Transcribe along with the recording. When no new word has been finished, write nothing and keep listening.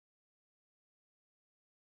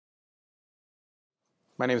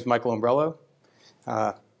My name is Michael Ombrello.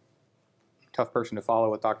 Tough person to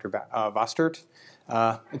follow with Dr. Vostert.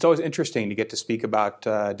 It's always interesting to get to speak about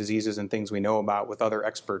diseases and things we know about with other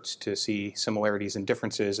experts to see similarities and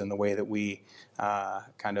differences in the way that we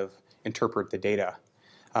kind of interpret the data.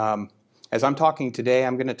 As I'm talking today,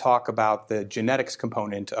 I'm going to talk about the genetics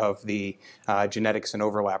component of the genetics and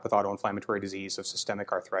overlap with autoinflammatory disease of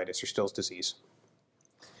systemic arthritis or Still's disease.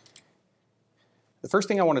 The first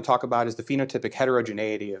thing I want to talk about is the phenotypic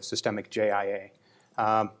heterogeneity of systemic JIA.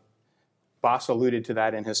 Boss alluded to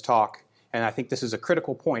that in his talk, and I think this is a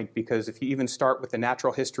critical point because if you even start with the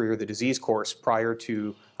natural history or the disease course prior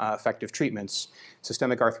to effective treatments,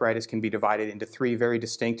 systemic arthritis can be divided into three very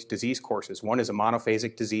distinct disease courses. One is a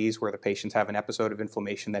monophasic disease where the patients have an episode of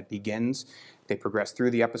inflammation that begins, they progress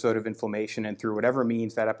through the episode of inflammation, and through whatever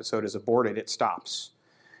means that episode is aborted, it stops.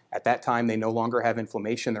 At that time, they no longer have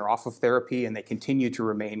inflammation, they're off of therapy, and they continue to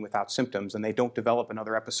remain without symptoms, and they don't develop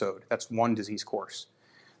another episode. That's one disease course.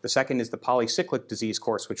 The second is the polycyclic disease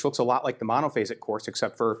course, which looks a lot like the monophasic course,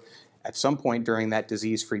 except for at some point during that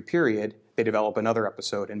disease-free period, they develop another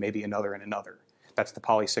episode and maybe another and another. That's the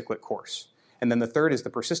polycyclic course. And then the third is the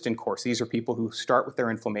persistent course. These are people who start with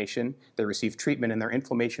their inflammation, they receive treatment, and their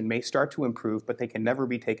inflammation may start to improve, but they can never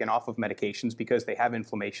be taken off of medications because they have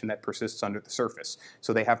inflammation that persists under the surface.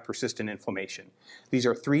 So they have persistent inflammation. These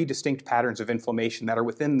are three distinct patterns of inflammation that are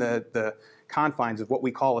within the confines of what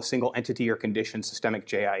we call a single entity or condition, systemic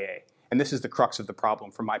JIA. And this is the crux of the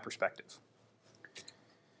problem from my perspective.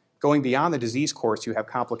 Going beyond the disease course, you have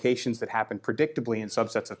complications that happen predictably in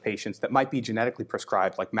subsets of patients that might be genetically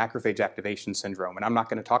prescribed, like macrophage activation syndrome. And I'm not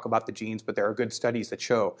going to talk about the genes, but there are good studies that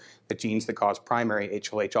show that genes that cause primary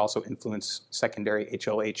HLH also influence secondary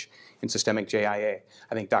HLH in systemic JIA.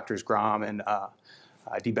 I think Drs. Gram and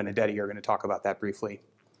Di Benedetti are going to talk about that briefly.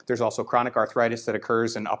 There's also chronic arthritis that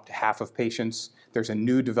occurs in up to half of patients. There's a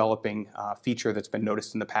new developing feature that's been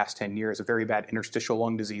noticed in the past 10 years, a very bad interstitial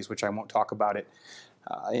lung disease, which I won't talk about it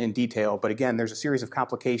in detail. But again, there's a series of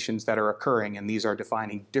complications that are occurring, and these are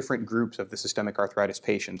defining different groups of the systemic arthritis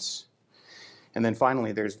patients. And then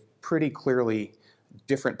finally, there's pretty clearly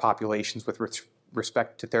different populations with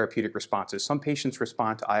respect to therapeutic responses. Some patients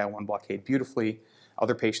respond to IL-1 blockade beautifully.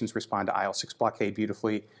 Other patients respond to IL-6 blockade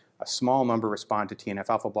beautifully. A small number respond to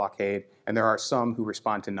TNF-alpha blockade, and there are some who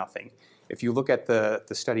respond to nothing. If you look at the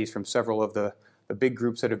studies from several of the big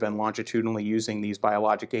groups that have been longitudinally using these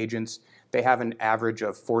biologic agents, they have an average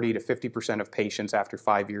of 40 to 50% of patients after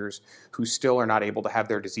 5 years who still are not able to have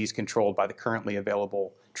their disease controlled by the currently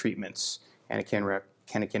available treatments,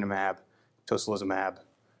 canakinumab, tocilizumab,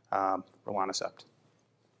 rilonacept.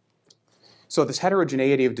 So this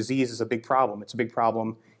heterogeneity of disease is a big problem. It's a big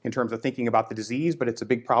problem in terms of thinking about the disease, but it's a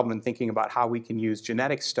big problem in thinking about how we can use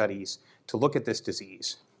genetic studies to look at this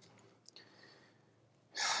disease.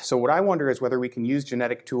 So what I wonder is whether we can use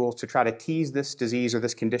genetic tools to try to tease this disease or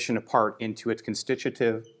this condition apart into its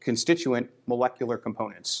constituent molecular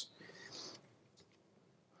components.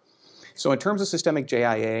 So in terms of systemic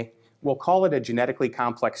JIA, we'll call it a genetically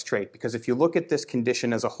complex trait because if you look at this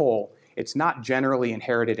condition as a whole, it's not generally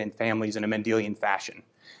inherited in families in a Mendelian fashion.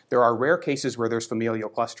 There are rare cases where there's familial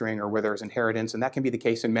clustering or where there's inheritance, and that can be the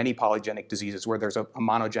case in many polygenic diseases where there's a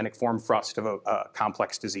monogenic form thrust of a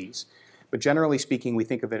complex disease. But generally speaking, we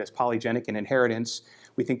think of it as polygenic in inheritance.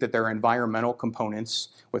 We think that there are environmental components,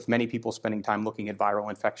 with many people spending time looking at viral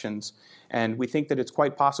infections. And we think that it's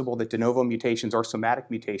quite possible that de novo mutations or somatic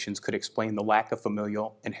mutations could explain the lack of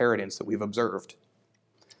familial inheritance that we've observed.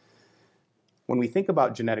 When we think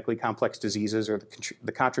about genetically complex diseases or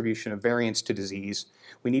the contribution of variants to disease,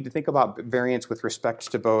 we need to think about variants with respect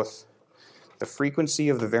to both the frequency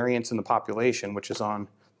of the variants in the population, which is on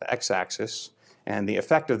the x-axis, and the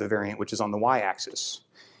effect of the variant, which is on the y-axis.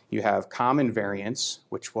 You have common variants,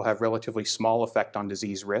 which will have relatively small effect on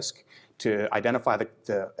disease risk. To identify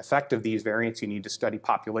the effect of these variants, you need to study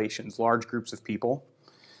populations, large groups of people.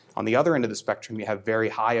 On the other end of the spectrum, you have very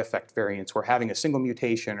high effect variants where having a single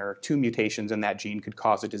mutation or two mutations in that gene could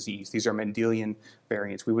cause a disease. These are Mendelian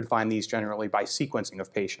variants. We would find these generally by sequencing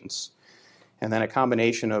of patients. And then a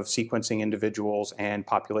combination of sequencing individuals and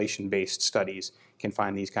population-based studies can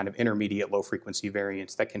find these kind of intermediate low-frequency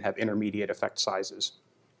variants that can have intermediate effect sizes.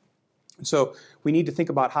 So we need to think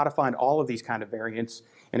about how to find all of these kind of variants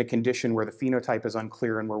in a condition where the phenotype is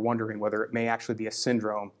unclear and we're wondering whether it may actually be a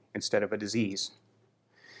syndrome instead of a disease.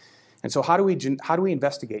 And so how do we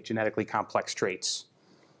investigate genetically complex traits?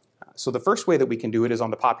 So the first way that we can do it is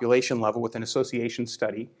on the population level with an association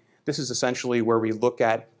study. This is essentially where we look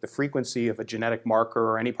at the frequency of a genetic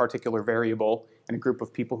marker or any particular variable in a group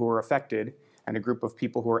of people who are affected, and a group of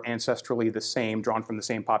people who are ancestrally the same, drawn from the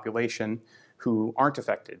same population, who aren't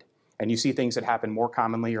affected. And you see things that happen more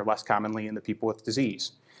commonly or less commonly in the people with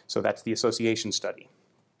disease. So that's the association study.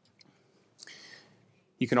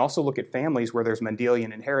 You can also look at families where there's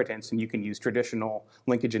Mendelian inheritance, and you can use traditional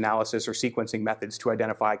linkage analysis or sequencing methods to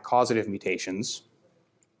identify causative mutations.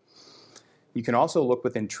 You can also look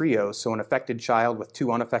within trios, so an affected child with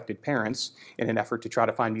two unaffected parents, in an effort to try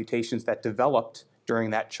to find mutations that developed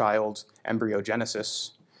during that child's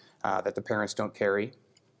embryogenesis that the parents don't carry.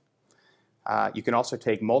 You can also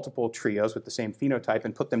take multiple trios with the same phenotype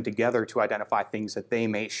and put them together to identify things that they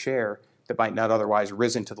may share that might not otherwise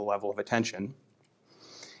risen to the level of attention.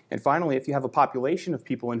 And finally, if you have a population of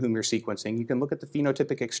people in whom you're sequencing, you can look at the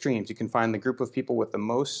phenotypic extremes. You can find the group of people with the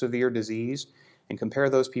most severe disease and compare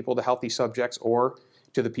those people to healthy subjects or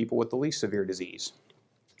to the people with the least severe disease.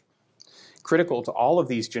 Critical to all of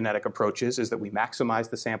these genetic approaches is that we maximize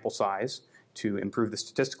the sample size to improve the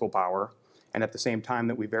statistical power, and at the same time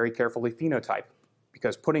that we very carefully phenotype,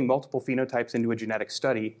 because putting multiple phenotypes into a genetic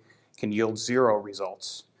study can yield 0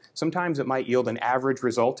 results. Sometimes it might yield an average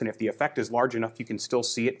result, and if the effect is large enough, you can still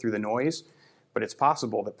see it through the noise, but it's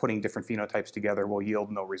possible that putting different phenotypes together will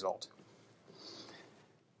yield no result.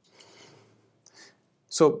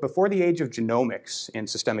 So before the age of genomics in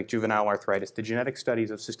systemic juvenile arthritis, the genetic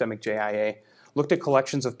studies of systemic JIA looked at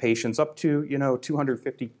collections of patients up to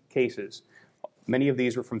 250 cases. Many of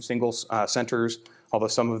these were from single centers, although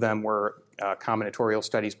some of them were combinatorial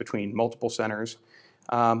studies between multiple centers.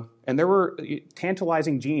 And there were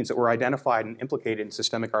tantalizing genes that were identified and implicated in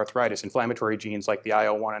systemic arthritis, inflammatory genes like the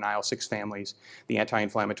IL-1 and IL-6 families, the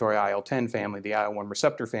anti-inflammatory IL-10 family, the IL-1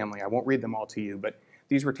 receptor family. I won't read them all to you, but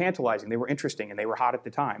these were tantalizing, they were interesting, and they were hot at the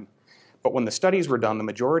time. But when the studies were done, the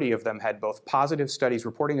majority of them had both positive studies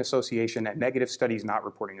reporting association and negative studies not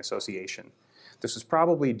reporting association. This was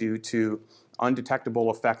probably due to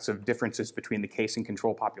undetectable effects of differences between the case and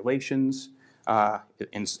control populations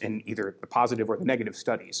in either the positive or the negative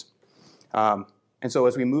studies. And so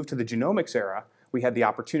as we moved to the genomics era, we had the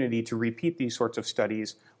opportunity to repeat these sorts of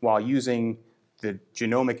studies while using the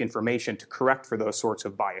genomic information to correct for those sorts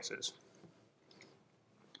of biases.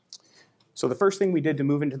 So the first thing we did to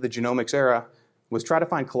move into the genomics era was try to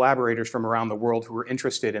find collaborators from around the world who were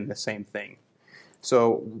interested in the same thing.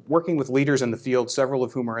 So working with leaders in the field, several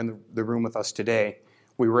of whom are in the room with us today,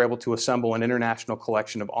 we were able to assemble an international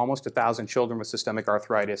collection of almost 1,000 children with systemic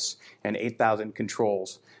arthritis and 8,000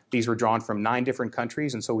 controls. These were drawn from 9 different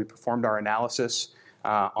countries, and so we performed our analysis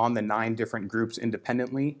on the 9 different groups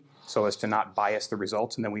independently so as to not bias the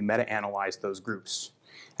results, and then we meta-analyzed those groups.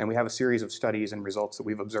 And we have a series of studies and results that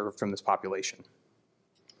we've observed from this population.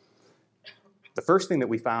 The first thing that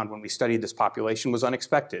we found when we studied this population was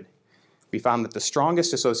unexpected. We found that the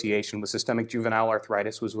strongest association with systemic juvenile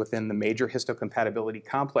arthritis was within the major histocompatibility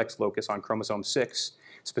complex locus on chromosome 6,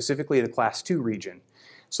 specifically the class II region.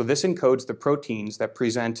 So this encodes the proteins that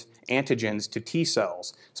present antigens to T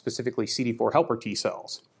cells, specifically CD4 helper T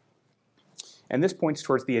cells. And this points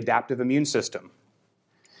towards the adaptive immune system.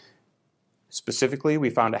 Specifically, we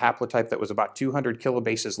found a haplotype that was about 200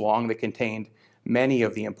 kilobases long that contained many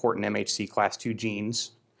of the important MHC class II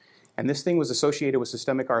genes. And this thing was associated with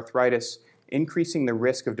systemic arthritis, increasing the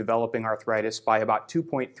risk of developing arthritis by about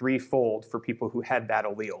 2.3-fold for people who had that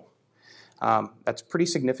allele. That's pretty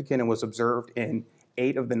significant and was observed in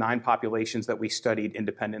 8 of the 9 populations that we studied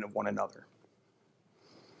independent of one another.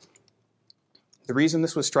 The reason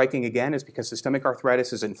this was striking again is because systemic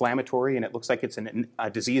arthritis is inflammatory and it looks like it's a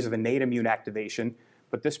disease of innate immune activation,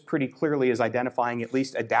 but this pretty clearly is identifying at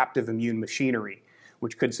least adaptive immune machinery,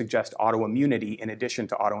 which could suggest autoimmunity in addition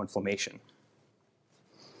to autoinflammation.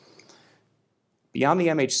 Beyond the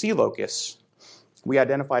MHC locus, we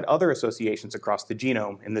identified other associations across the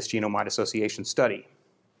genome in this genome-wide association study.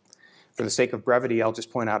 For the sake of brevity, I'll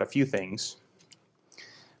just point out a few things.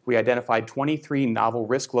 We identified 23 novel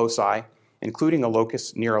risk loci, including a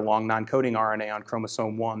locus near a long non-coding RNA on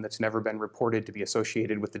chromosome 1 that's never been reported to be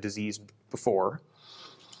associated with the disease before.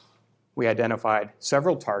 We identified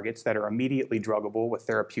several targets that are immediately druggable with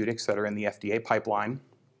therapeutics that are in the FDA pipeline.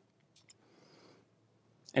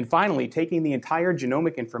 And finally, taking the entire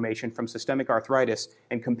genomic information from systemic arthritis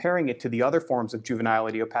and comparing it to the other forms of juvenile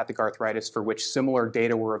idiopathic arthritis for which similar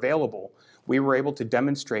data were available, we were able to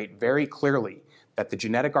demonstrate very clearly that the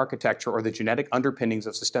genetic architecture or the genetic underpinnings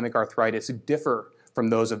of systemic arthritis differ from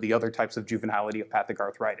those of the other types of juvenile idiopathic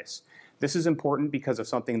arthritis. This is important because of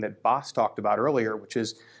something that Bas talked about earlier, which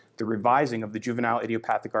is the revising of the juvenile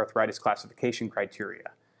idiopathic arthritis classification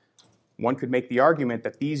criteria. One could make the argument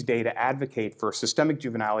that these data advocate for systemic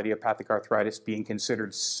juvenile idiopathic arthritis being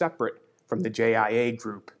considered separate from the JIA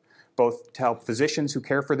group both to help physicians who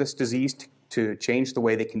care for this disease to change the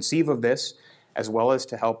way they conceive of this, as well as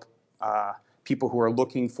to help people who are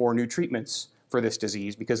looking for new treatments for this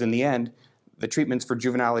disease, because in the end, the treatments for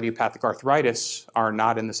juvenile idiopathic arthritis are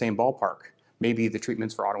not in the same ballpark. Maybe the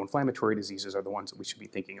treatments for autoinflammatory diseases are the ones that we should be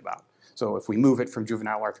thinking about. So if we move it from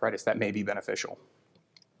juvenile arthritis, that may be beneficial.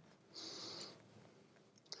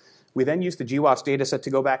 We then used the GWAS data set to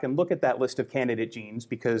go back and look at that list of candidate genes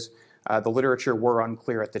because the literature were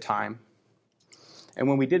unclear at the time. And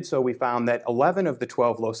when we did so, we found that 11 of the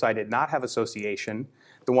 12 loci did not have association.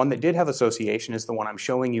 The one that did have association is the one I'm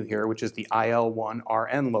showing you here, which is the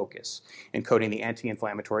IL-1RN locus, encoding the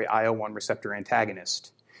anti-inflammatory IL-1 receptor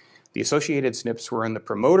antagonist. The associated SNPs were in the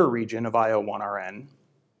promoter region of IL-1RN,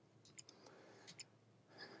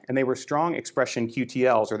 and they were strong expression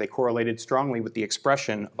QTLs, or they correlated strongly with the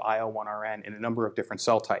expression of IL-1RN in a number of different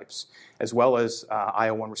cell types, as well as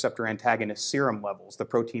IL-1 receptor antagonist serum levels, the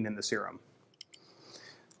protein in the serum.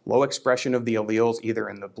 Low expression of the alleles, either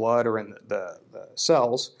in the blood or in the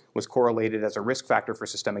cells, was correlated as a risk factor for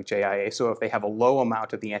systemic JIA. So if they have a low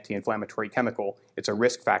amount of the anti-inflammatory chemical, it's a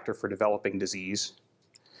risk factor for developing disease.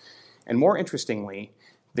 And more interestingly,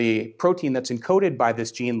 the protein that's encoded by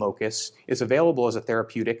this gene locus is available as a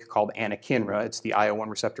therapeutic called anakinra. It's the IL-1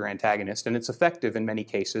 receptor antagonist, and it's effective in many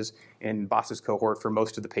cases in Boss's cohort for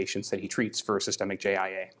most of the patients that he treats for systemic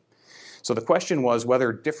JIA. So the question was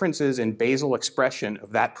whether differences in basal expression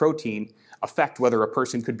of that protein affect whether a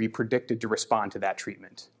person could be predicted to respond to that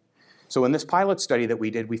treatment. So in this pilot study that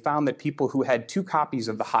we did, we found that people who had 2 copies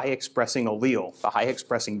of the high-expressing allele, the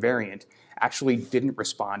high-expressing variant, actually didn't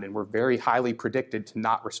respond and were very highly predicted to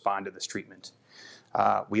not respond to this treatment.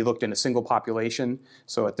 We looked in a single population,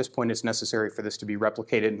 so at this point it's necessary for this to be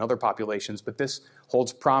replicated in other populations, but this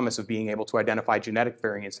holds promise of being able to identify genetic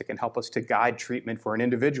variants that can help us to guide treatment for an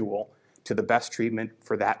individual to the best treatment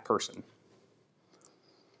for that person.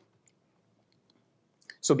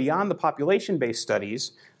 So beyond the population-based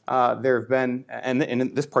studies, there have been, and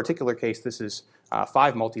in this particular case, this is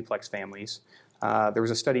 5 multiplex families. There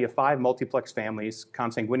was a study of 5 multiplex families,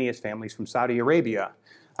 consanguineous families from Saudi Arabia,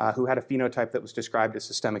 who had a phenotype that was described as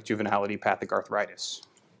systemic juvenile idiopathic arthritis.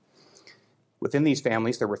 Within these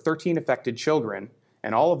families, there were 13 affected children,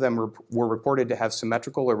 and all of them were reported to have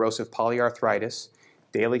symmetrical erosive polyarthritis,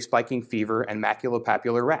 daily spiking fever, and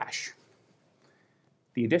maculopapular rash.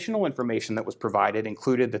 The additional information that was provided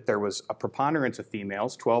included that there was a preponderance of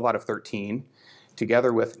females, 12 out of 13,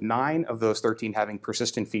 together with 9 of those 13 having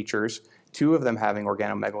persistent features, 2 of them having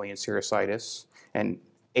organomegaly and serositis, and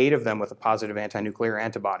 8 of them with a positive anti-nuclear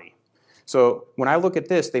antibody. So when I look at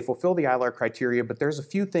this, they fulfill the ILAR criteria, but there's a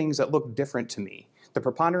few things that look different to me. The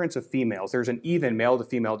preponderance of females, there's an even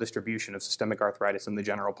male-to-female distribution of systemic arthritis in the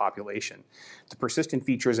general population. The persistent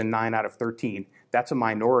features in 9 out of 13, that's a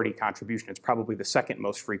minority contribution. It's probably the second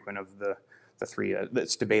most frequent of the 3.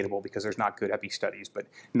 That's debatable because there's not good epi studies, but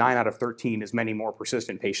 9 out of 13 is many more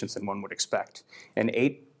persistent patients than one would expect. And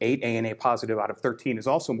 8 ANA positive out of 13 is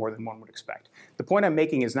also more than one would expect. The point I'm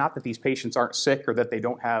making is not that these patients aren't sick or that they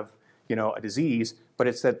don't have a disease, but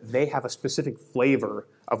it's that they have a specific flavor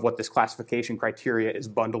of what this classification criteria is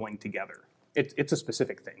bundling together. It's a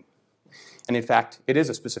specific thing. And in fact, it is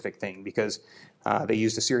a specific thing because they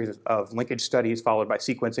used a series of linkage studies followed by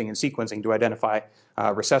sequencing and sequencing to identify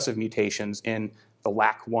recessive mutations in the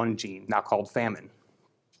LAC1 gene, now called FAMIN.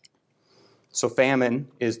 So FAMIN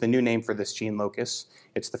is the new name for this gene locus.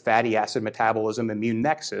 It's the fatty acid metabolism immune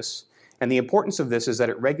nexus. And the importance of this is that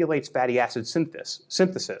it regulates fatty acid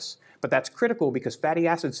synthesis. But that's critical because fatty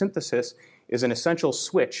acid synthesis is an essential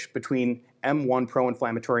switch between M1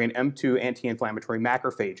 pro-inflammatory and M2 anti-inflammatory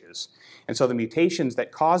macrophages. And so the mutations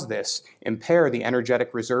that cause this impair the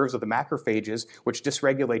energetic reserves of the macrophages, which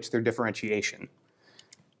dysregulates their differentiation.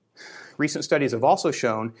 Recent studies have also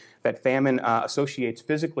shown that FAMIN associates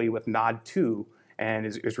physically with NOD2 and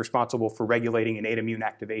is responsible for regulating innate immune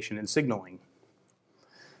activation and signaling.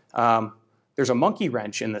 There's a monkey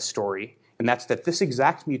wrench in this story, and that's that this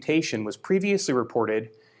exact mutation was previously reported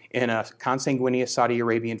in a consanguineous Saudi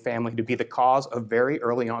Arabian family to be the cause of very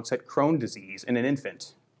early onset Crohn's disease in an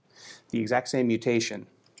infant. The exact same mutation.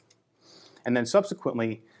 And then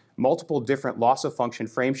subsequently, multiple different loss of function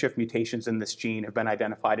frameshift mutations in this gene have been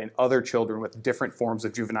identified in other children with different forms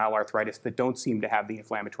of juvenile arthritis that don't seem to have the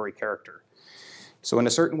inflammatory character. So in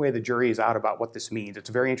a certain way, the jury is out about what this means. It's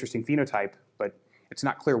a very interesting phenotype, but it's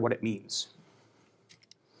not clear what it means.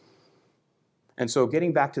 And so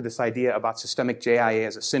getting back to this idea about systemic JIA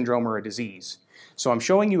as a syndrome or a disease. So I'm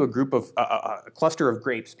showing you a cluster of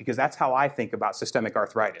grapes because that's how I think about systemic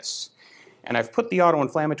arthritis. And I've put the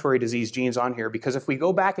autoinflammatory disease genes on here because if we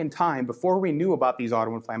go back in time, before we knew about these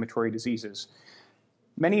autoinflammatory diseases,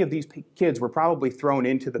 many of these kids were probably thrown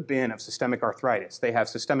into the bin of systemic arthritis. They have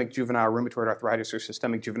systemic juvenile rheumatoid arthritis or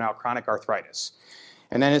systemic juvenile chronic arthritis.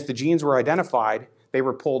 And then as the genes were identified, they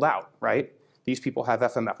were pulled out, right? These people have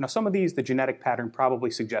FMF. Now, some of these, the genetic pattern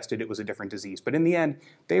probably suggested it was a different disease. But in the end,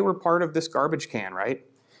 they were part of this garbage can, right?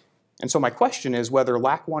 And so my question is whether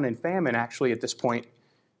LAC1 and famine actually at this point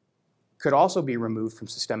could also be removed from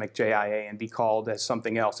systemic JIA and be called as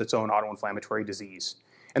something else, its own autoinflammatory disease.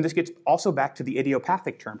 And this gets also back to the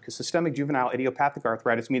idiopathic term, because systemic juvenile idiopathic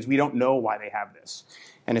arthritis means we don't know why they have this.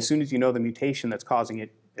 And as soon as you know the mutation that's causing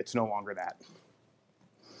it, it's no longer that.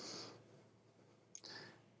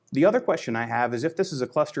 The other question I have is if this is a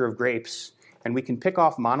cluster of grapes and we can pick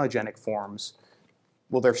off monogenic forms,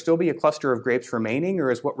 will there still be a cluster of grapes remaining,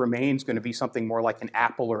 or is what remains going to be something more like an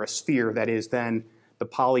apple or a sphere that is then the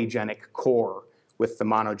polygenic core with the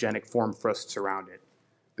monogenic form frusts around it?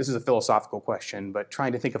 This is a philosophical question, but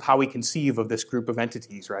trying to think of how we conceive of this group of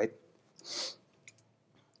entities, right?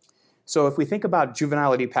 So if we think about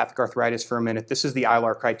juvenile idiopathic arthritis for a minute, this is the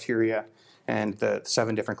ILAR criteria and the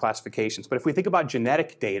 7 different classifications. But if we think about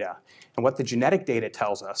genetic data and what the genetic data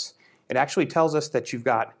tells us, it actually tells us that you've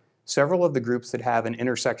got several of the groups that have an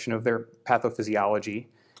intersection of their pathophysiology.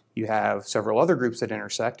 You have several other groups that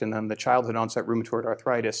intersect, and then the childhood onset rheumatoid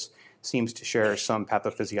arthritis seems to share some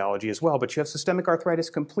pathophysiology as well, but you have systemic arthritis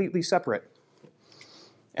completely separate.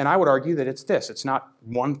 And I would argue that it's this. It's not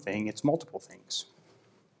one thing, it's multiple things.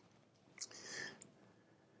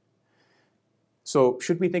 So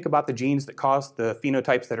should we think about the genes that cause the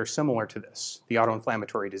phenotypes that are similar to this, the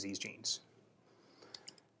autoinflammatory disease genes?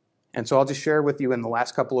 And so I'll just share with you in the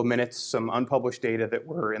last couple of minutes some unpublished data that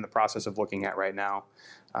we're in the process of looking at right now.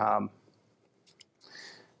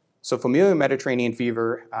 So familial Mediterranean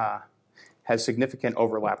fever has significant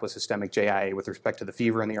overlap with systemic JIA with respect to the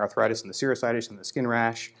fever and the arthritis and the serositis and the skin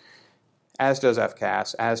rash, as does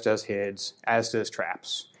FCAS, as does HIDS, as does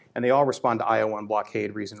TRAPS. And they all respond to IL-1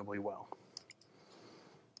 blockade reasonably well.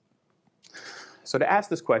 So to ask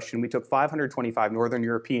this question, we took 525 Northern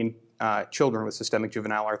European children with systemic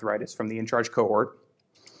juvenile arthritis from the in-charge cohort,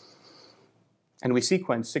 and we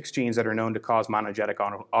sequenced 6 genes that are known to cause monogenic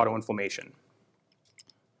autoinflammation.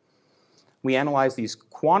 We analyzed these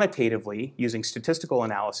quantitatively using statistical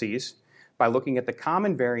analyses by looking at the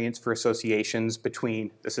common variants for associations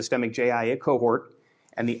between the systemic JIA cohort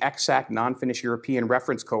and the XSAC non-Finnish European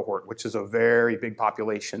reference cohort, which is a very big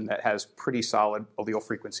population that has pretty solid allele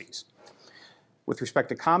frequencies. With respect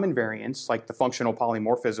to common variants, like the functional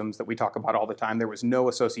polymorphisms that we talk about all the time, there was no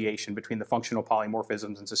association between the functional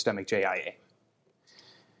polymorphisms and systemic JIA.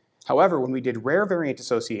 However, when we did rare variant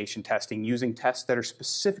association testing using tests that are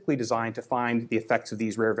specifically designed to find the effects of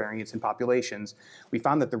these rare variants in populations, we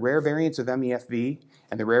found that the rare variants of MEFV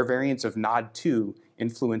and the rare variants of NOD2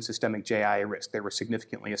 influenced systemic JIA risk. They were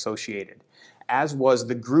significantly associated, as was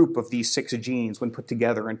the group of these 6 genes when put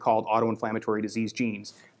together and called autoinflammatory disease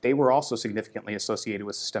genes. They were also significantly associated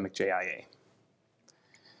with systemic JIA.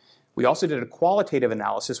 We also did a qualitative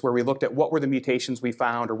analysis where we looked at what were the mutations we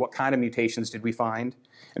found or what kind of mutations did we find.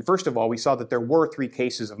 And first of all, we saw that there were 3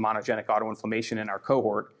 cases of monogenic autoinflammation in our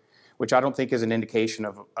cohort, which I don't think is an indication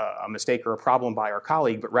of a mistake or a problem by our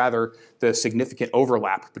colleague, but rather the significant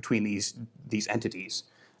overlap between these entities.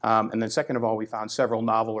 And then second of all, we found several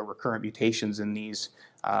novel or recurrent mutations in these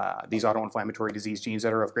autoinflammatory disease genes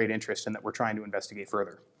that are of great interest and that we're trying to investigate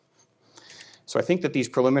further. So I think that these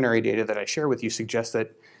preliminary data that I share with you suggest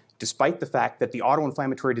that despite the fact that the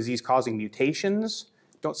autoinflammatory disease causing mutations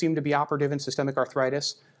don't seem to be operative in systemic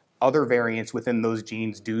arthritis, other variants within those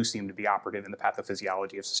genes do seem to be operative in the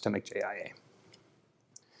pathophysiology of systemic JIA.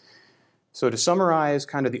 So to summarize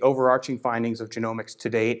kind of the overarching findings of genomics to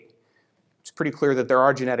date, it's pretty clear that there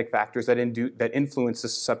are genetic factors that influence the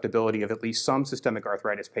susceptibility of at least some systemic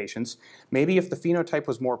arthritis patients. Maybe if the phenotype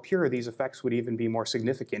was more pure, these effects would even be more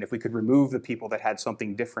significant if we could remove the people that had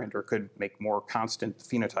something different or could make more constant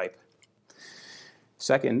phenotype.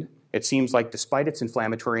 Second, it seems like despite its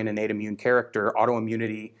inflammatory and innate immune character,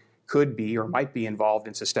 autoimmunity could be or might be involved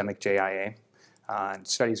in systemic JIA. And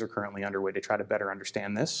studies are currently underway to try to better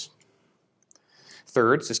understand this.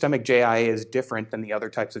 Third, systemic JIA is different than the other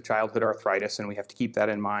types of childhood arthritis, and we have to keep that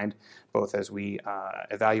in mind both as we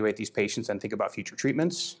evaluate these patients and think about future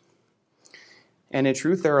treatments. And in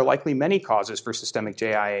truth, there are likely many causes for systemic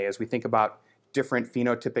JIA as we think about different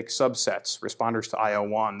phenotypic subsets, responders to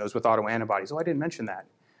IL-1, those with autoantibodies. Oh, I didn't mention that.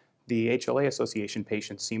 The HLA association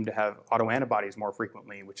patients seem to have autoantibodies more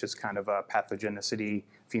frequently, which is kind of a pathogenicity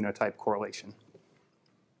phenotype correlation.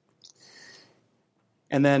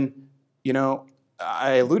 And then You know,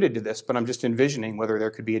 I alluded to this, but I'm just envisioning whether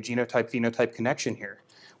there could be a genotype-phenotype connection here.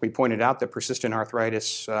 We pointed out that persistent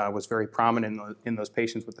arthritis was very prominent in those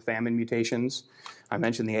patients with the famine mutations. I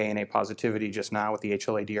mentioned the ANA positivity just now with the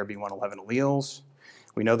HLA-DRB111 alleles.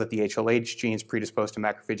 We know that the HLH genes predisposed to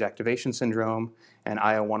macrophage activation syndrome and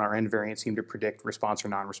IL-1RN variants seem to predict response or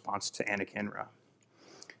non-response to anakinra.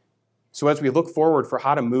 So as we look forward for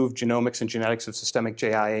how to move genomics and genetics of systemic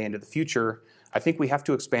JIA into the future, I think we have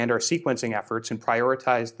to expand our sequencing efforts and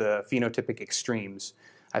prioritize the phenotypic extremes.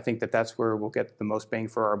 I think that that's where we'll get the most bang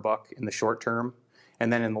for our buck in the short term.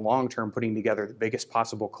 And then in the long term, putting together the biggest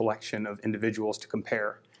possible collection of individuals to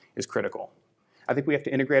compare is critical. I think we have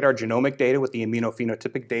to integrate our genomic data with the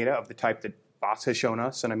immunophenotypic data of the type that Bas has shown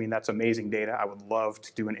us. And I mean, that's amazing data. I would love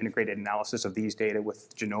to do an integrated analysis of these data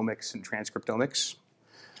with genomics and transcriptomics.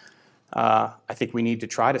 I think we need to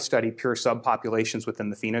try to study pure subpopulations within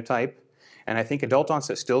the phenotype. And I think adult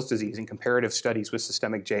onset Still's disease and comparative studies with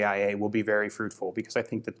systemic JIA will be very fruitful because I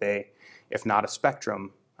think that they, if not a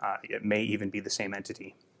spectrum, it may even be the same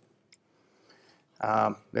entity.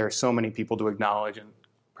 There are so many people to acknowledge and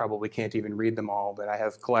probably can't even read them all, but I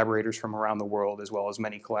have collaborators from around the world as well as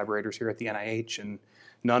many collaborators here at the NIH, and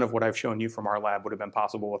none of what I've shown you from our lab would have been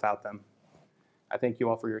possible without them. I thank you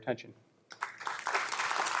all for your attention.